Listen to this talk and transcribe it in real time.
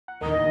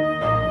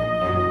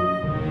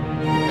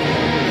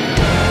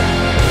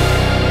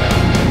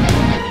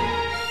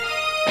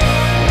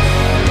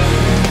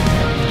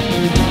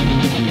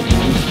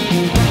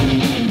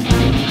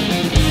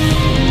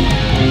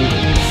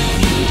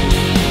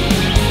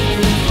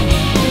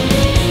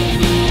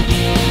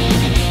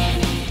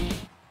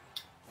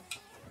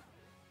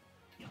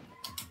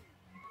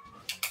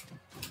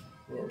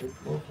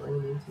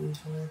pretty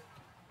sure.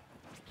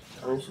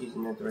 I'm just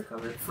using that to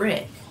recover.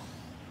 Frick!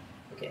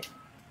 Okay.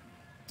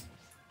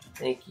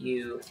 Thank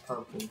you,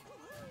 pumpkin.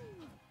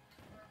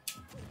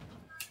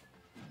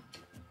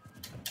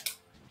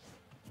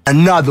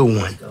 Another one.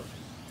 Let's go.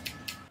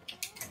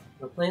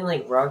 We're playing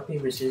like rock,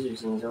 paper,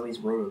 scissors, and he's always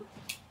winning.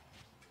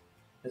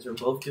 Because we're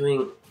both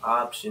doing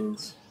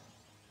options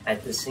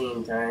at the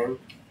same time.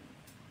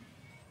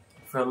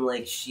 From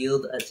like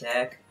shield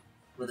attack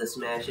with a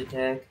smash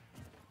attack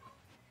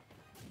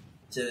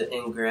to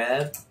and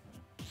grab.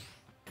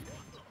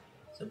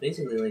 So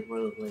basically like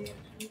rollerblade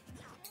actually.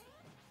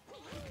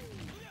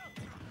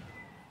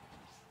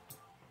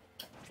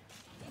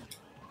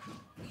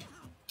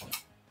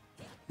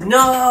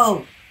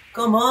 No!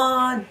 Come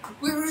on!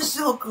 We were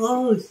so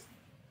close!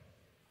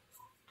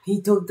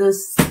 He took the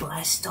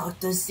splash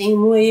start the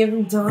same way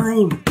every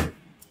time!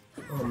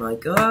 Oh my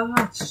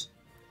gosh!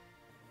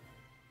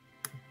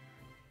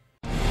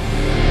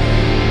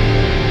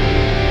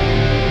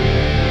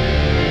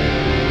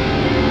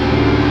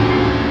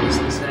 This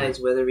decides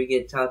whether we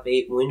get top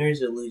 8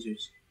 winners or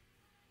losers.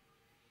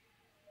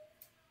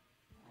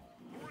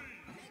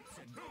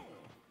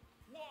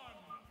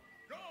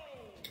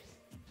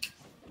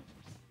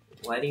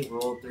 Why'd he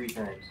roll 3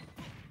 times?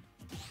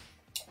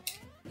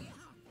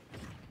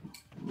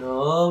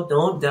 No,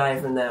 don't die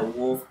from that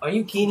wolf. Are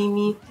you kidding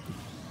me?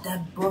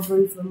 That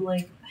buffered from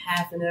like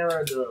half an hour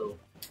ago.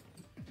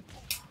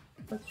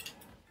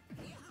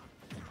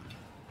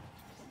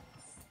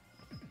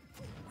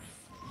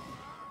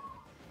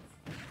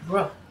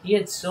 Bruh, he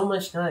had so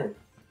much time.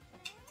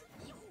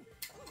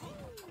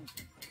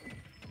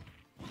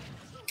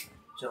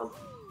 Jump.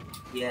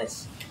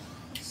 Yes.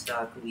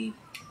 Stock lead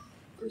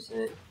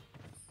percent.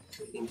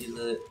 So we can do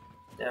the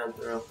down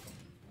throw.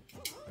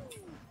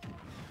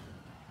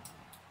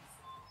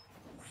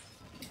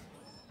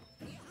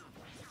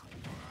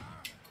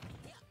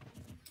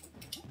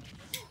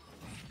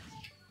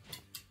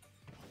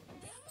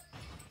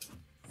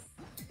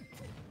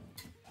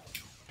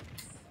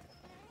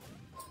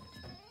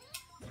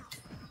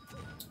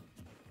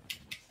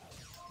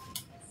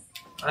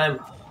 I'm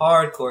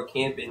hardcore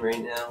camping right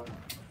now.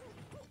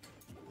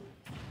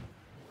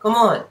 Come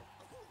on!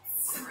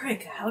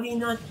 Frick, how do you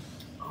not...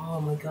 Oh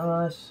my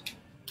gosh.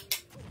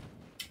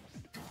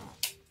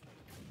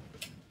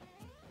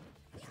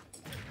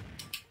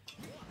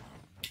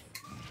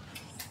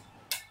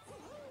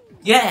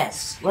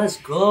 Yes! Let's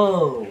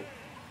go!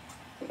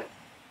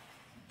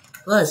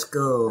 Let's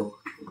go!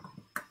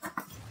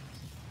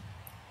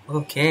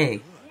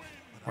 Okay.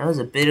 That was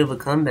a bit of a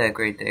comeback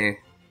right there.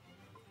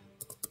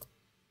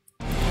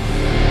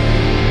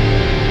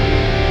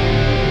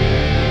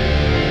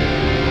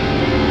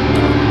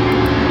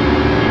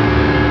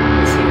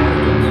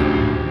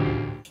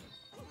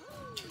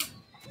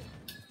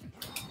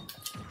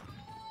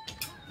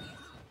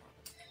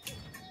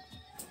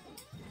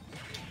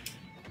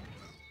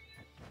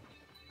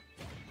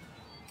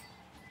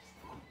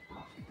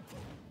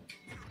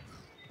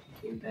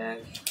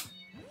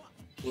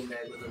 Came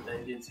back with a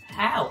vengeance.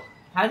 How?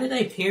 How did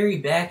I parry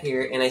back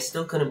here and I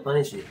still couldn't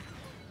punish it?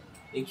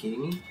 Are you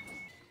kidding me?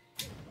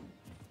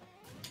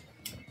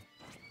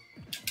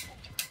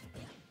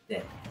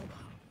 There.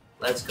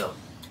 Let's go.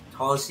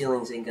 Tall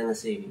ceilings ain't gonna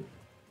save you.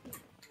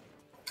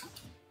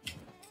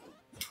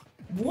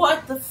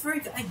 What the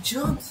frick? I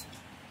jumped!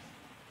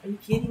 Are you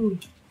kidding me?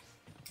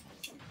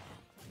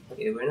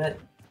 Okay, we're not...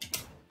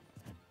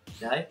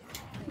 Die?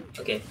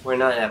 Okay, we're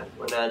not out.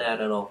 We're not out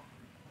at all.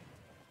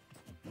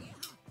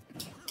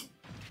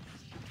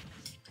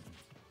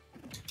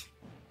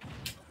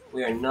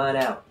 We are not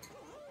out.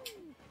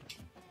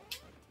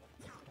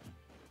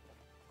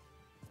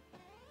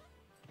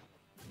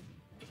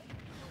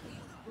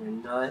 We're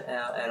not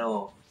out at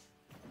all.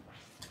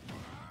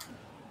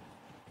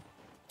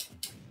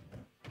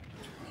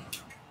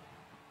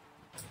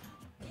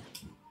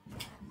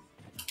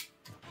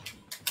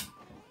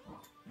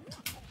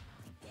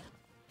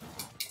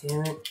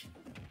 Damn it.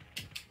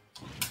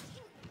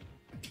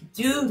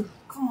 Dude,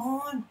 come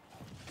on.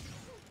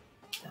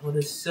 That would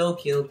have so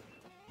killed.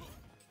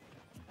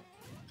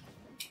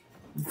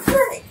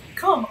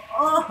 Come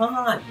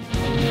on!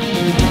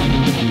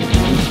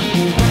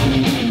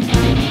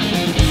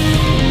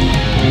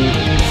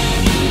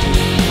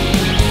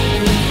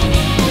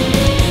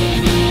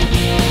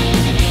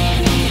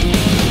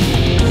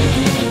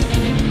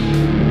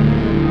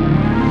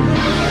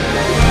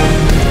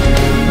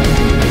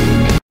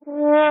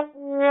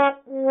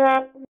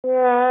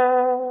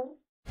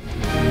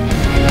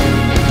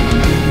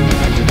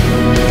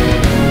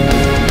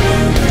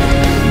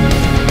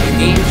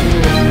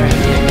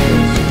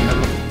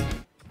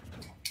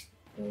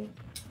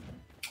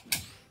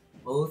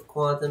 Both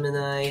Quantum and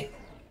I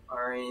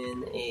are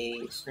in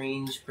a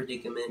strange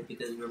predicament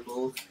because we're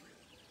both...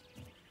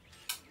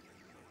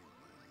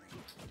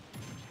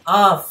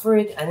 Ah,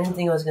 frick! I didn't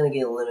think I was gonna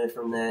get a limit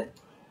from that.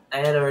 I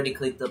had already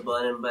clicked the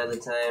button by the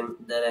time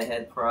that I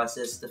had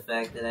processed the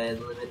fact that I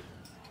had limit.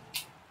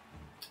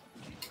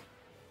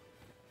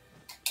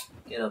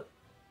 Get up.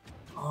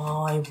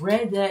 Oh, I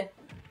read that.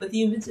 With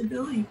the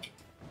invincibility.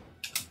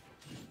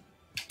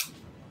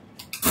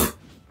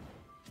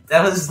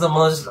 That was the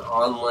most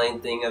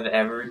online thing I've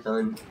ever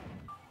done.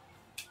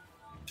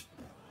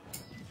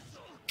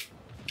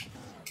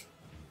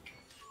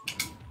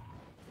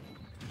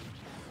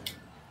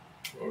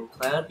 And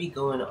Cloud be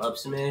going up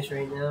smash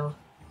right now.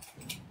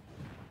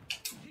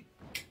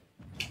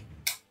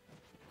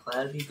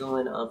 Cloud be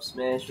going up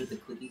smash with the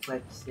clicky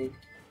clacky stick.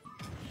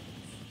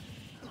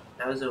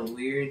 That was a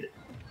weird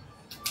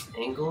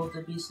angle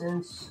to be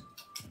since.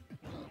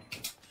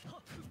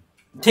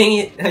 Dang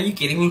it! Are you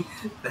kidding me?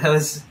 That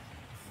was.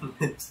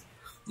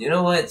 You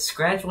know what?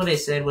 Scratch what I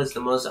said was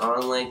the most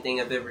online thing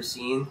I've ever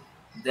seen.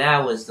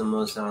 That was the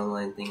most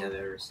online thing I've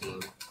ever seen.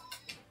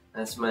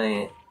 That's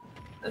my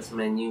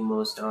new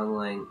most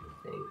online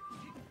thing.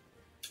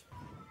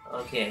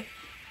 Okay.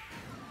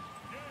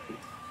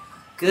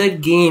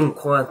 Good game,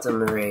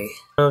 Quantum Array.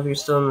 I don't know if you're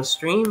still on the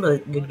stream,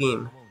 but good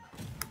game.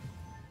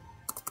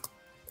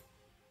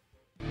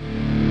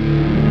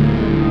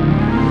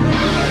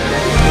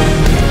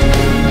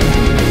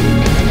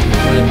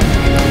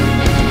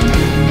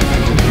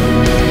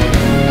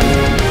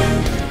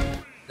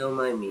 Don't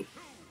mind me.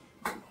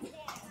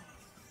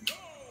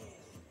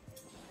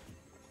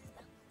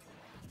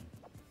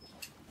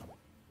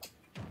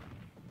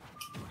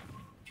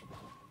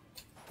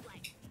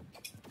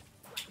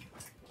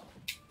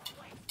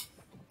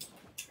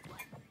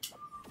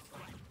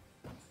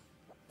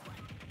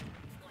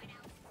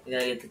 I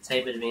gotta get the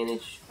type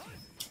advantage.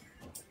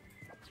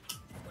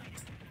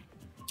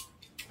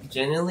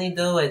 Generally,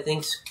 though, I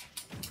think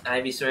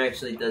Ivysaur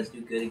actually does do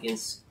good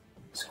against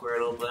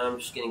Squirtle, but I'm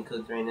just getting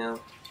cooked right now.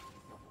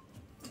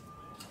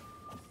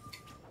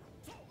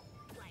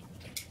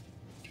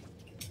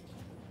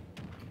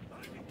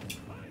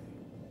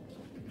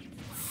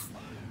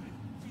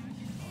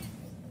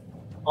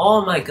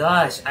 Oh my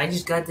gosh, I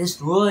just got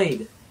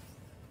destroyed!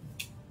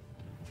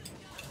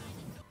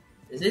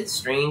 Is it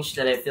strange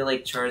that I feel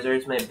like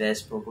Charizard's my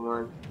best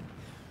Pokemon?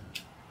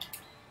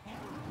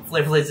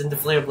 Flare Blitz into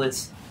Flare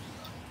Blitz.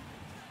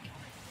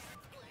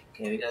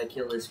 Okay, we gotta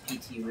kill this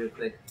PT real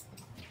quick.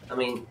 I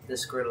mean,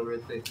 this Squirtle real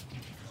quick.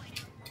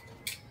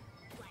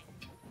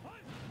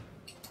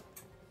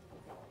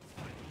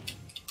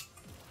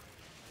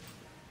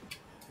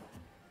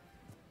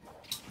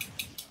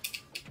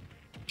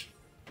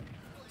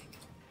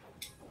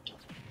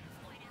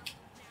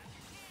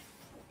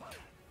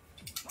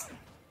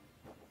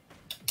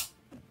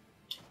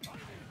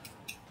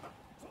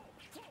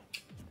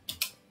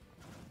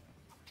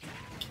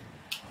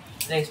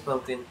 Thanks,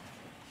 Pumpkin.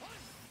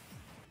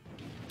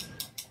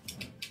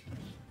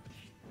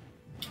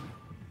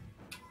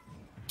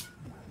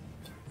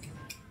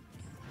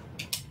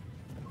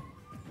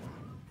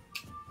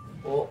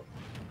 Oh.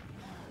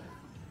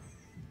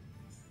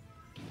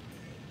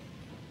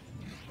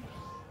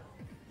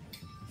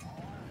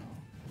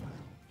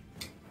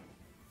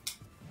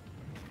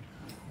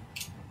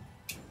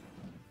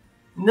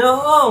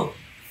 No!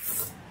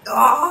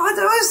 Oh,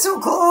 that was so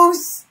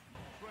close!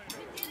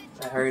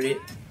 I heard it.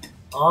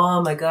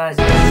 Oh my gosh.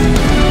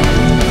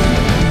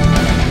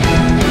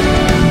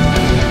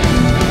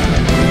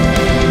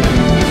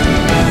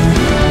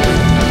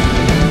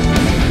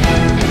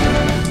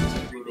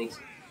 Remakes.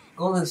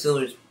 Gold and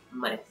Silver is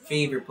my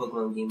favorite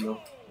Pokemon game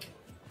though.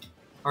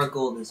 Heart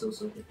Gold and Soul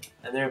Silver.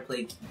 I've never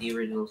played the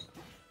originals.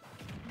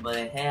 But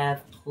I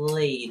have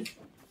played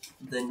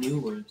the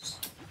newers.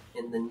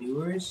 And the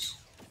newers,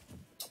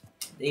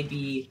 they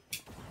be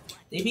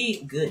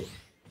good.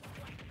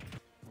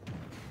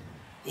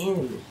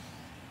 Damn it.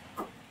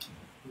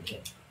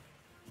 Okay.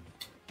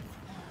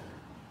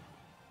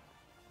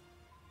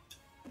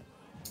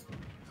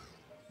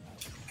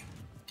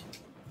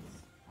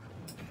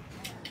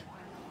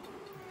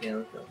 Yeah,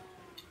 let's go.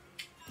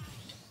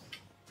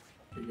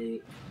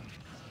 Today.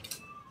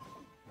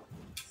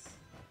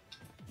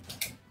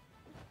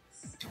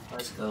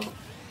 Let's go.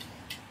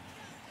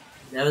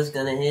 That was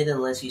gonna hit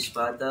unless you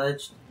spot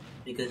dodged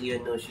because you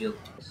had no shield.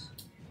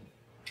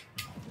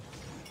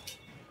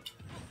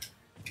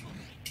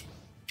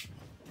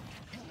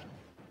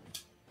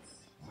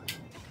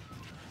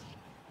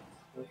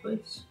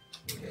 Place.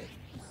 Okay.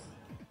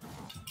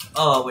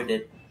 Oh, we're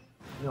dead.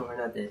 No, we're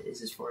not dead.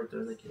 This is 4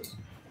 throw the kills.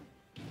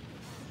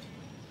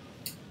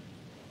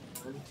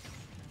 1,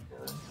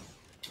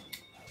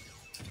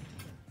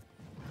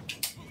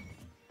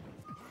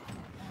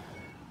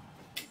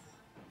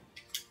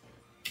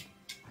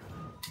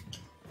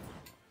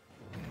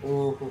 2.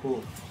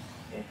 Ooh,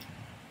 okay.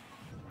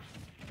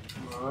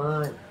 Come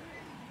on.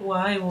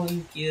 Why won't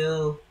you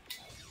kill?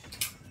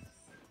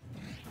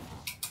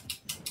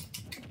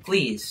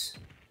 Please.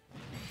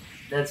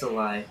 That's a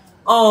lie.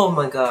 Oh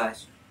my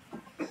gosh.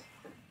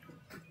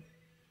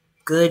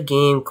 Good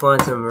game,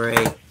 Quantum Ray.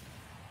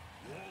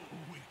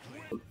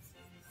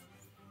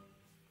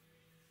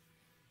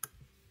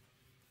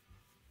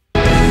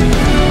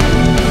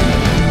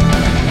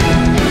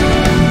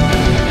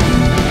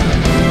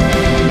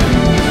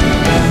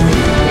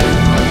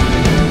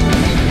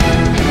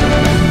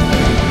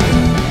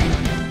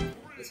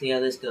 Let's see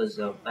how this goes. those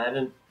though. I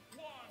haven't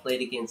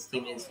played against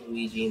Team In's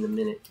Luigi in a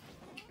minute.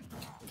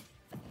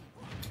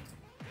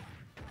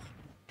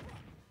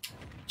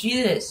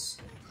 Jesus!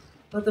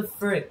 What the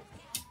frick?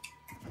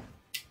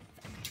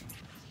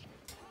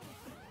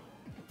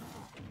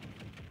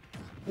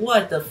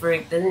 What the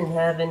frick? They didn't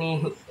have any,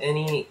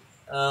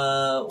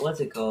 what's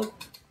it called?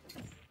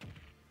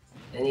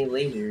 Any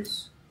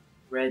lasers.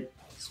 Red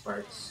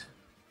sparks.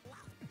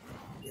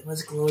 It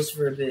was close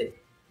for a bit.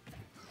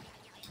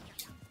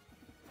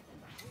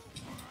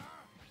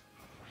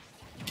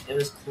 It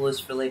was close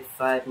for like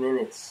 5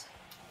 minutes.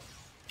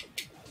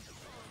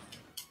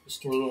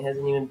 Just kidding, it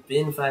hasn't even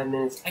been 5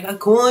 minutes. I got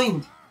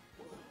coined!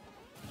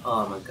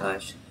 Oh my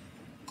gosh.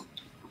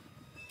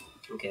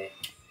 Okay.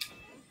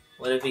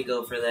 What if we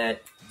go for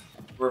that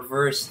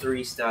reverse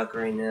 3 stock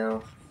right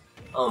now?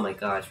 Oh my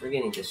gosh, we're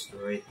getting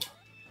destroyed.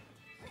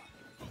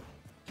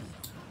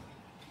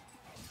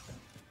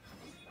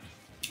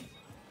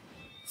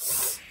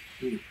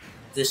 Dude,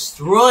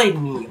 destroyed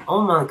me!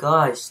 Oh my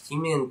gosh,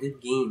 T-Man, good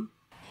game.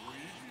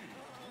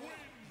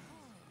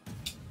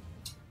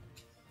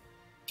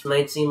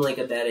 Might seem like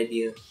a bad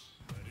idea.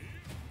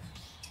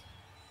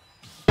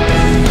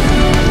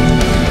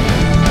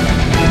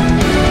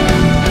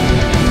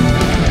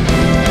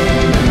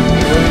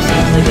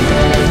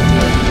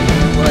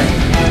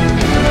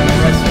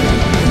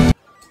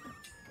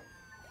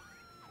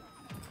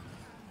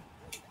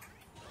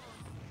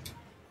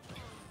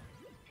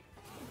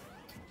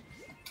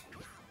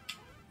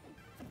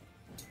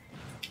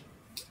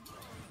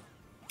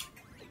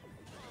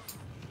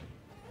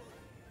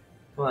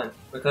 Come on,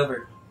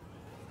 recover.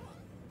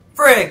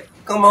 Frick!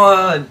 Come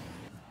on!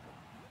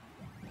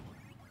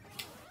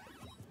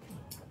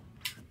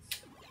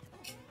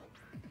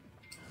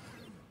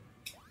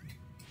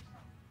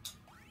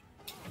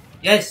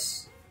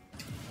 Yes!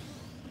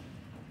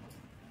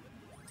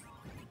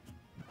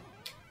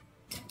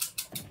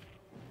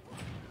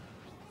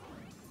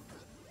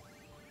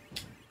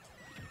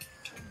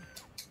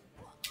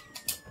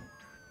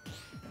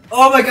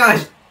 Oh my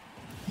gosh!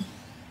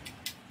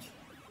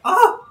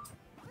 Ah!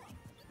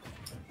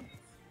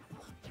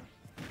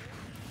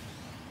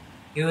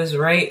 He was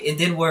right, it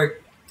did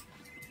work.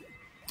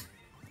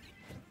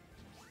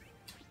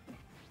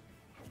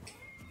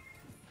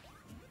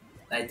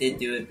 I did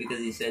do it because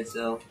he said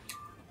so.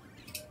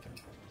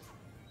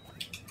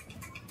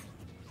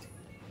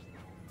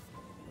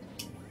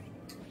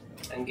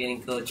 I'm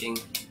getting coaching.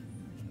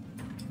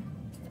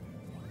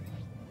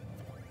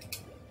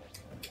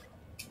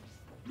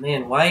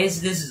 Man, why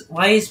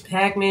is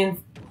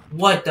Pac-Man?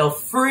 What the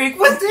freak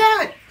was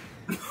that?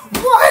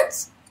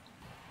 What?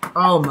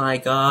 Oh my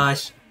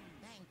gosh.